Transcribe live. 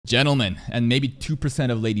Gentlemen, and maybe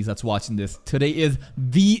 2% of ladies that's watching this, today is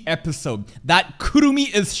the episode that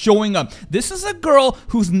Kurumi is showing up. This is a girl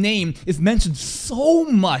whose name is mentioned so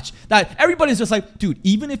much that everybody's just like, dude,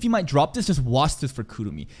 even if you might drop this, just watch this for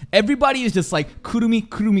Kurumi. Everybody is just like, Kurumi,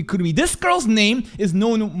 Kurumi, Kurumi. This girl's name is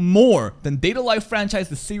known more than Data Life franchise,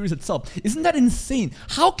 the series itself. Isn't that insane?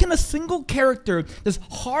 How can a single character just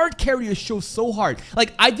hard carry a show so hard?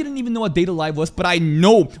 Like, I didn't even know what Data Life was, but I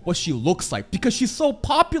know what she looks like because she's so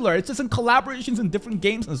popular. It's just in collaborations in different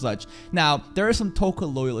games and such. Now, there are some Toka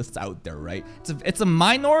loyalists out there, right? It's a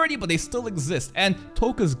minority, but they still exist. And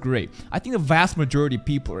Toka's great. I think the vast majority of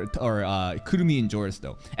people are Kurumi enjoyers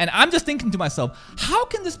though. And I'm just thinking to myself, how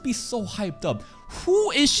can this be so hyped up?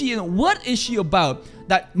 Who is she and what is she about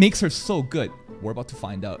that makes her so good? We're about to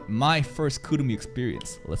find out. My first Kurumi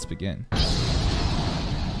experience. Let's begin.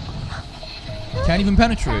 Can't even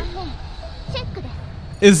penetrate.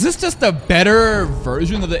 Is this just a better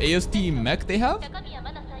version of the AST mech they have?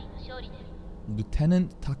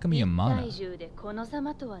 Lieutenant Takami Yamana.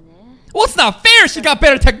 Well, it's not fair! She got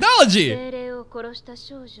better technology!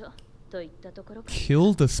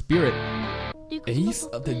 Kill the spirit. Ace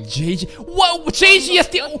of the JG. What?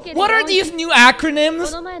 JGST? What are these new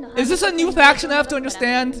acronyms? Is this a new faction I have to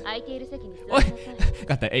understand?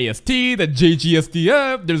 Got the AST, the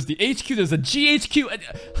JGSDF, there's the HQ, there's the GHQ.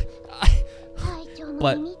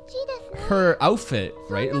 But her outfit,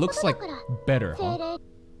 right? It looks like better, huh?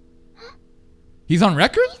 He's on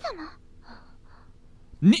record?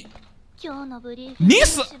 Nisa!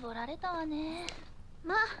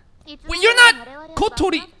 Wait, you're not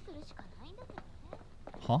Kotori!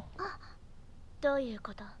 Huh?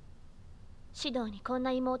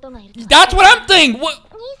 That's what I'm thinking! What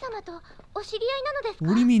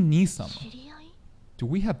do you mean Nisama? Do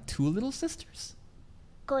we have two little sisters?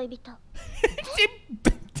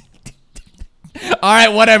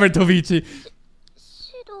 Alright, whatever, Tobichi.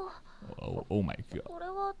 Oh my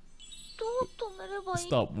god.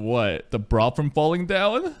 Stop what? The bra from falling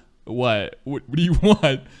down? What do you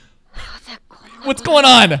want? What's going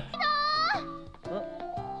on?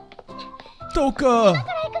 Toka!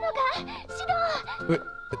 Wait,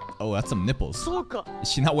 oh, that's some nipples.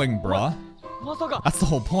 Is she not wearing bra? That's the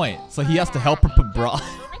whole point. So he has to help her put bra.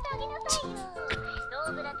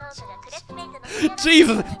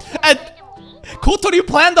 Jesus! And Kotori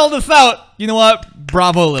planned all this out! You know what?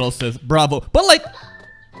 Bravo, little sis. Bravo. But like...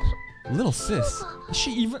 Little sis? Is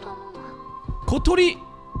she even... Kotori...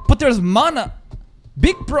 But there's Mana.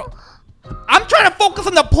 Big bro... I'm trying to focus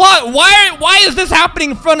on the plot! Why is this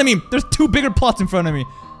happening in front of me? There's two bigger plots in front of me.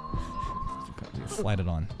 Slide it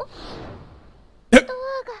on.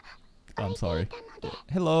 I'm sorry.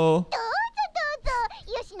 Hello.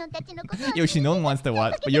 Yoshino wants to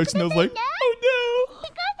watch, but Yoshino's like, oh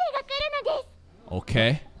no!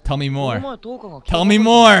 Okay, tell me more. Tell me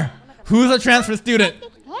more! Who's a transfer student?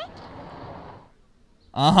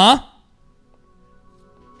 Uh-huh.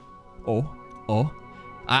 Oh.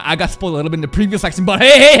 I got spoiled a little bit in the previous section, but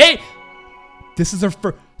hey! This is her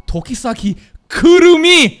first... Tokisaki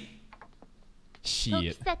Kurumi!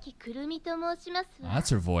 Shit. That's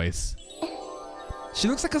her voice. She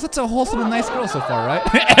looks like such a wholesome and nice girl so far, right?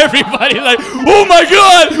 Everybody's like, oh my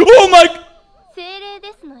god! Oh my...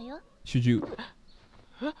 Should you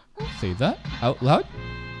say that out loud?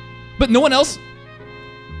 But no one else?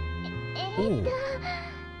 Oh.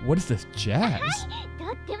 What is this? Jazz?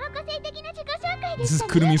 This is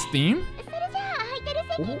Kurumi's theme?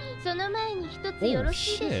 Oh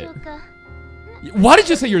shit. Why did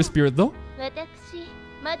you say you're a spirit though?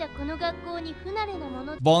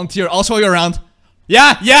 Volunteer, I'll show you around.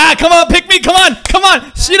 Yeah, come on, pick me, come on,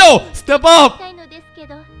 Shido, step up.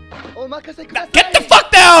 Get the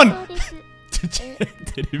fuck down!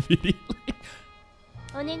 Did immediately.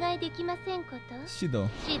 Shido.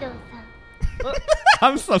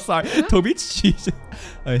 I'm so sorry, Tobichi.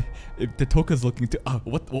 If the Toka's looking to,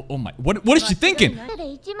 oh my, what is she thinking?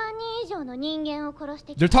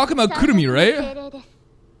 They're talking about Kurumi, right?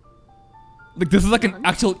 Like this is like an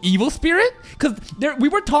actual evil spirit? Because we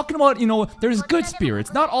were talking about, you know, there's good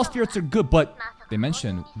spirits. Not all spirits are good, but they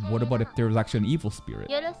mentioned, what about if there was actually an evil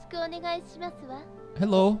spirit?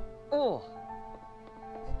 Hello. Oh.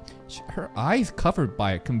 Her eyes covered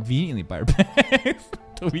conveniently by her bags.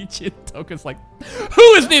 Toichi and Toka's like,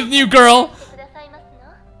 who is this new girl?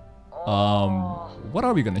 What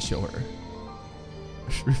are we gonna show her?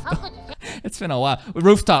 It's been a while.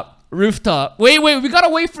 Rooftop. Wait, we gotta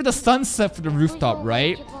wait for the sunset for the rooftop,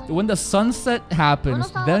 right? When the sunset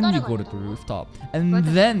happens, then you go to the rooftop. And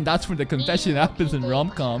then that's when the confession happens in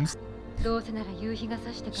rom-coms.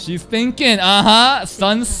 She's thinking,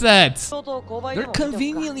 sunset. They're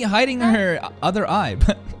conveniently hiding her other eye.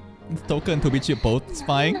 Toka and Tobichi are both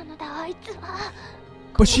spying.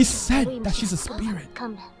 But she said that she's a spirit.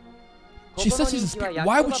 She said she's a spirit.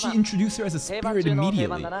 Why would she introduce her as a spirit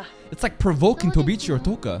immediately? It's like provoking Tobichi or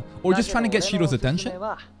Toka. Or just trying to get Shiro's attention.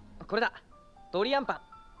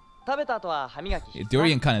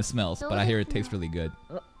 Durian kind of smells, but I hear it tastes really good.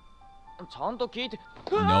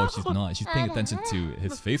 No, she's not. She's paying attention to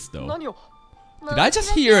his face though. Did I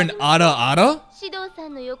just hear an ara ara?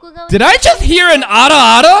 Did I just hear an ara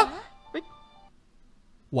ara?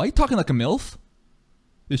 Why are you talking like a MILF?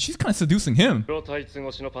 She's kind of seducing him.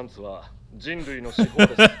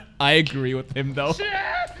 I agree with him though.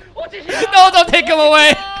 No, don't take him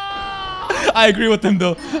away! I agree with him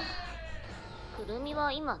though.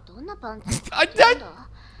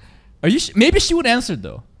 Are you maybe she would answer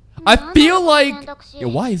though. I feel like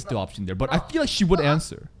why is the option there? But I feel like she would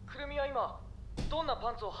answer.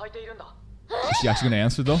 Is she actually gonna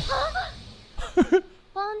answer though?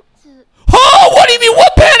 Oh, what do you mean?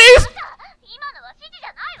 What panties?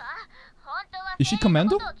 Is she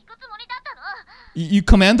commando? You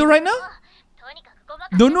commando right now?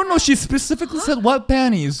 No. She specifically said what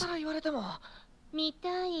panties.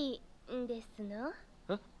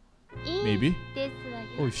 Maybe.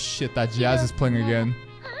 Oh shit! That jazz is playing again.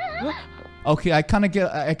 Okay, I kind of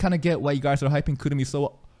get why you guys are hyping Kurumi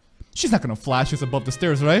so. She's not gonna flash us above the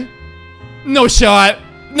stairs, right? No shot.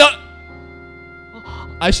 No.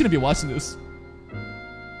 I shouldn't be watching this.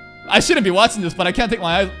 I shouldn't be watching this, but I can't take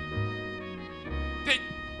my eyes.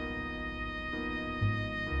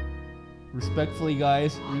 Respectfully,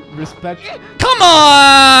 guys. Respect. Come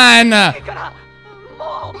on! A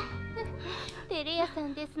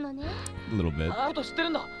little bit.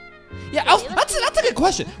 Yeah, that's a good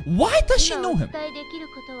question. Why does she know him?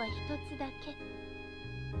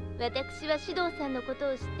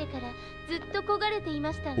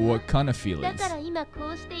 What kind of feelings?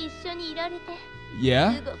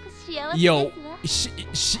 Yeah? Yo,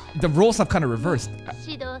 the roles have kind of reversed.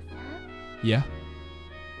 Yeah?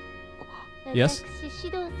 Yes?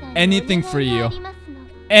 Anything for you.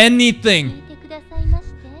 Anything!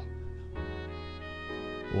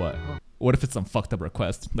 What? What if it's some fucked up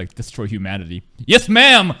request? Like destroy humanity? Yes,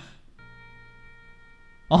 ma'am!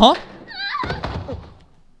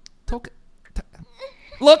 Toka.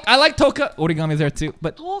 Look, I like Toka. Origami's there too,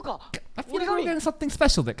 but I feel like we're getting something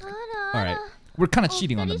special there. Alright. We're kind of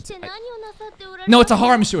cheating on them. No, it's a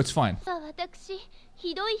harem show, it's fine.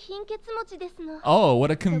 Oh,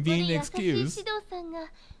 what a convenient excuse.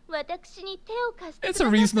 It's a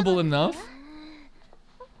reasonable enough.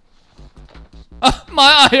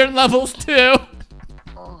 My iron levels too.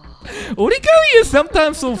 Origami is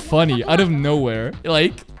sometimes so funny out of nowhere.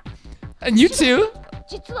 Like, and you too.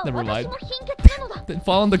 Never mind. Then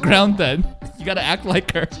fall on the ground then. You gotta act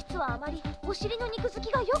like her.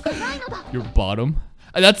 Your bottom.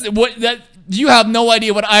 That's what that. You have no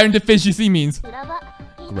idea what iron deficiency means.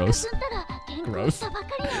 Gross. Gross.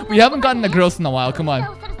 We haven't gotten the gross in a while. Come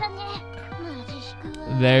on.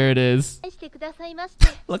 There it is.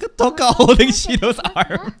 Look at Toka holding Shiro's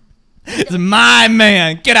arm. It's my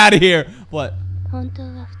man. Get out of here. What?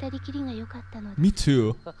 Me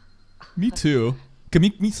too. Me too. Can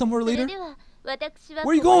we meet somewhere later? Where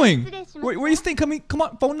are you going? Where are you staying? Come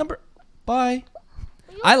on. Phone number. Bye.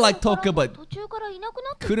 I like Toka, but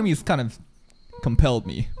Kurumi's kind of compelled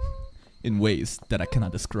me in ways that I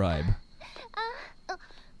cannot describe.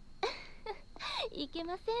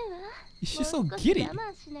 She's so giddy.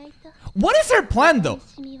 What is her plan though?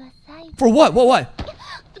 For what? What?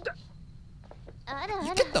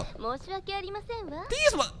 You get them.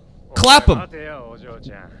 These clap him.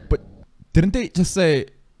 But didn't they just say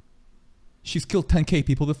she's killed 10k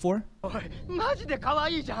people before? Yo,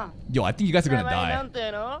 I think you guys are gonna die.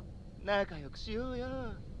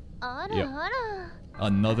 Yeah.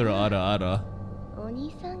 Another ara.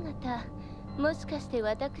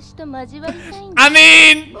 I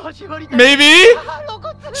mean, maybe?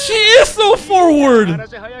 She is so forward!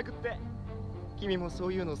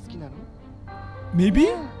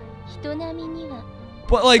 Maybe?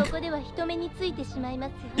 But like,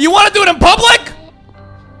 you wanna do it in public?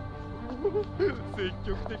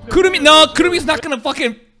 Kurumi, no, Kurumi's not gonna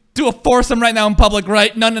fucking do a foursome right now in public,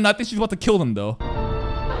 right? No, I think she's about to kill them though.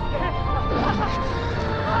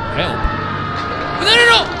 Help. No!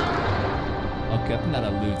 Okay, I think that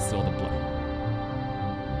alludes to all the blood.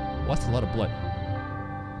 What's a lot of blood?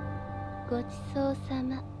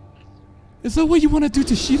 Is that what you want to do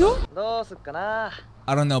to Shiro?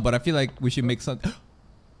 I don't know, but I feel like we should make some...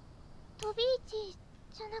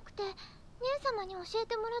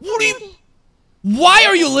 What do you... Why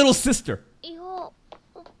are you little sister?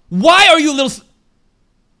 Why are you little...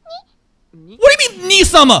 What do you mean,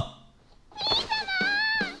 Ni-sama?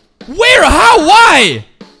 Where? How? Why?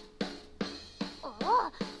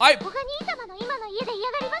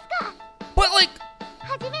 But like...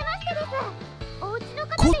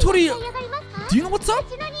 Kotori... Do you know what's up?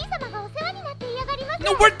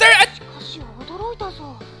 No, we're there.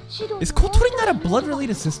 Is Kotori not a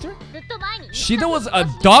blood-related sister? Shida was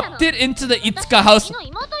adopted into the Itsuka house.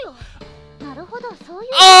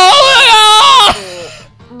 Oh!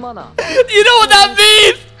 You know what that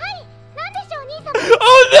means?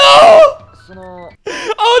 Oh no!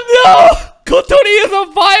 Oh no! Kotori is a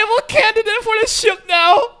viable candidate for the ship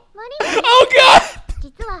now. Oh god!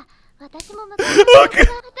 Oh god!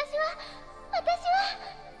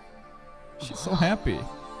 She's so happy.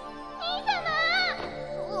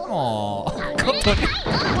 Aww. Kotori.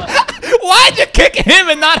 Why'd you kick him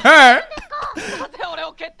and not her?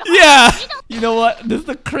 Yeah. You know what? This is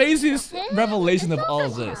the craziest revelation of all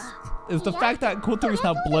of this. Is the fact that Kotori is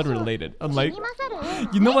not blood related. I'm like,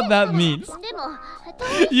 you know what that means?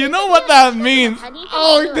 You know what that means?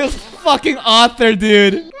 Oh, this fucking author,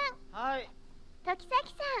 dude.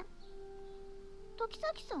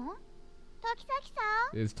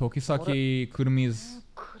 Is Tokisaki Kurumi's...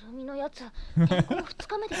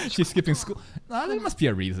 She's skipping school. There must be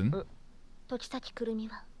a reason. Wait,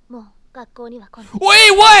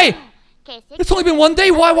 why? It's only been one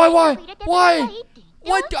day. Why? Why?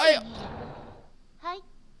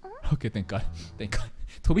 Okay, thank God. Thank God.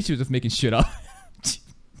 Tobi, she was just making shit up.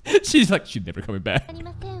 She's like, she's never coming back. Did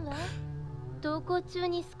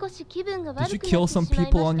you kill some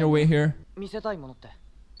people on your way here?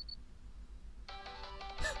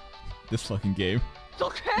 This fucking game.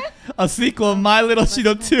 A sequel of My Little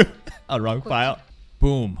Shido 2. A wrong file.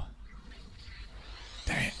 Boom.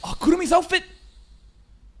 Dang. Oh, Kurumi's outfit.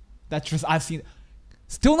 That dress I've seen.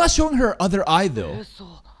 Still not showing her other eye though.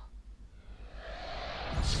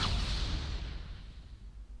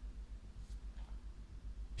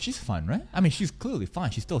 She's fine, right? I mean, she's clearly fine.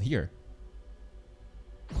 She's still here.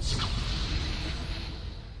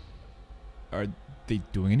 Are they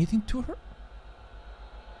doing anything to her?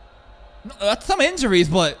 No, that's some injuries,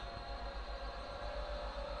 but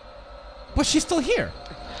she's still here.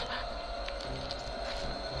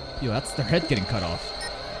 Yo, that's their head getting cut off.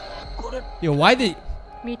 Yo, why they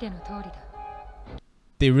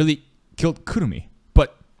really killed Kurumi,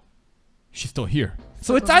 but she's still here.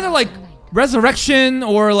 So it's either like resurrection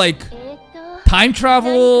or like time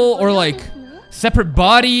travel or like separate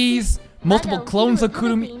bodies, multiple clones of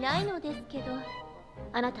Kurumi.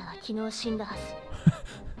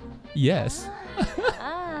 Yes.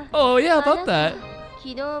 Oh yeah, about that.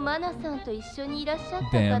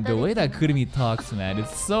 Damn, the way that Kurumi talks, man,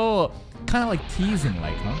 it's so kind of like teasing,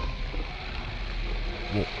 like, huh?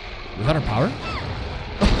 Whoa, was that her power?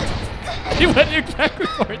 He went exactly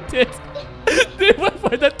for it, tit. They went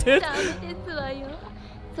for the tit.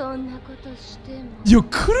 Yo,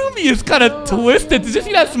 Kurumi is kind of twisted. Did you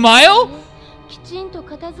see that smile?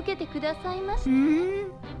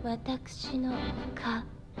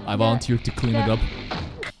 I volunteered to clean it up.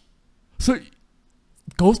 So,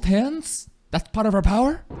 ghost hands? That's part of her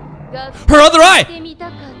power? Her other eye!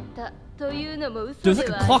 There's like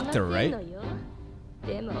a clock there, right?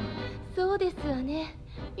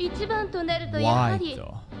 Why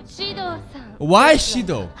though? Why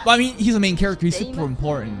Shido? Well, I mean, he's the main character, he's super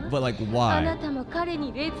important, but like why?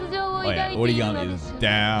 Oh yeah, origami is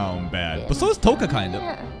down bad. But so is Toka kind of.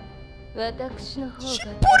 She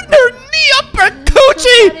put her knee up her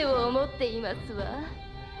coochie!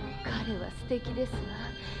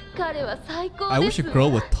 I wish a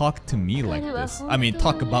girl would talk to me like this. I mean,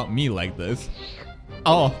 talk about me like this.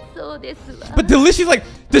 Oh. But Delicious, like,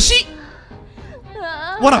 does she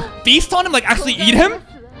wanna feast on him? Like, actually eat him?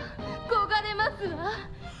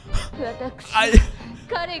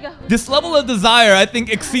 This level of desire, I think,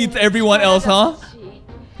 exceeds everyone else, huh?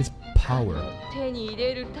 His power.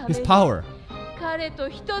 His power.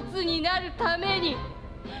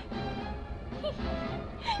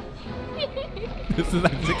 This is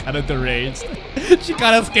actually kind of deranged. She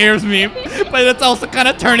kind of scares me, but it's also kind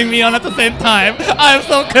of turning me on at the same time. I'm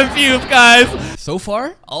so confused, guys. So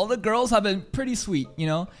far, all the girls have been pretty sweet, you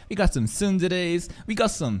know? We got some tsunderes, we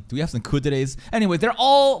got some, do we have some kuderes? Anyway, they're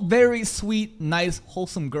all very sweet, nice,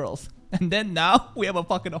 wholesome girls. And then now we have a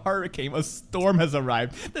fucking hurricane. A storm has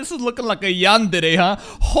arrived. This is looking like a yandere, huh?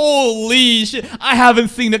 Holy shit. I haven't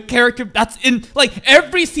seen a character that's in, like,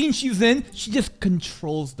 every scene she's in, she just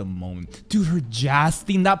controls the moment. Dude, her jazz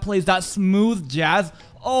theme that plays, that smooth jazz.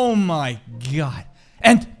 Oh my god.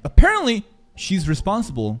 And apparently, she's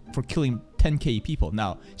responsible for killing 10k people.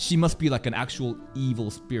 Now, she must be like an actual evil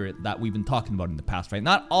spirit that we've been talking about in the past, right?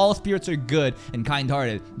 Not all spirits are good and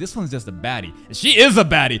kind-hearted. This one's just a baddie. She is a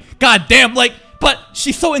baddie. God damn, like, but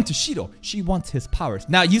she's so into Shido. She wants his powers.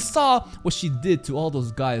 Now, you saw what she did to all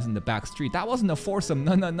those guys in the back street. That wasn't a foursome.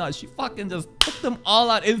 No. She fucking just took them all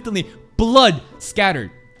out instantly. Blood scattered.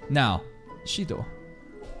 Now, Shido.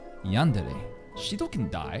 Yandere. Shido can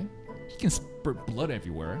die. He can spurt blood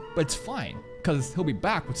everywhere, but it's fine, because he'll be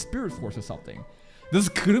back with Spirit Force or something. Does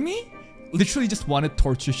Kurumi literally just want to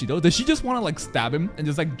torture Shido? Does she just want to like stab him and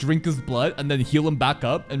just like drink his blood and then heal him back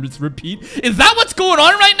up and just repeat? Is that what's going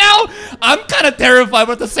on right now? I'm kind of terrified,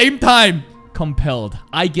 but at the same time, compelled.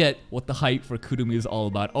 I get what the hype for Kurumi is all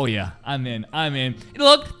about. Oh yeah, I'm in.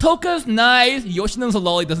 Look, Toka's nice. Yoshino's a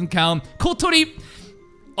lolly, doesn't count. Kotori,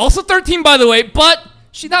 also 13 by the way, but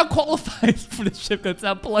she now qualifies for the ship because it's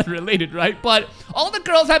not blood related, right? But all the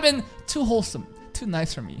girls have been too wholesome, too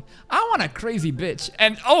nice for me. I want a crazy bitch.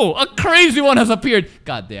 And oh, a crazy one has appeared.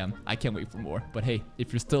 God damn, I can't wait for more. But hey,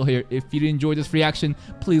 if you're still here, if you enjoyed this reaction,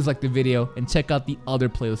 please like the video and check out the other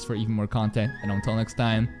playlists for even more content. And until next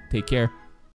time, take care.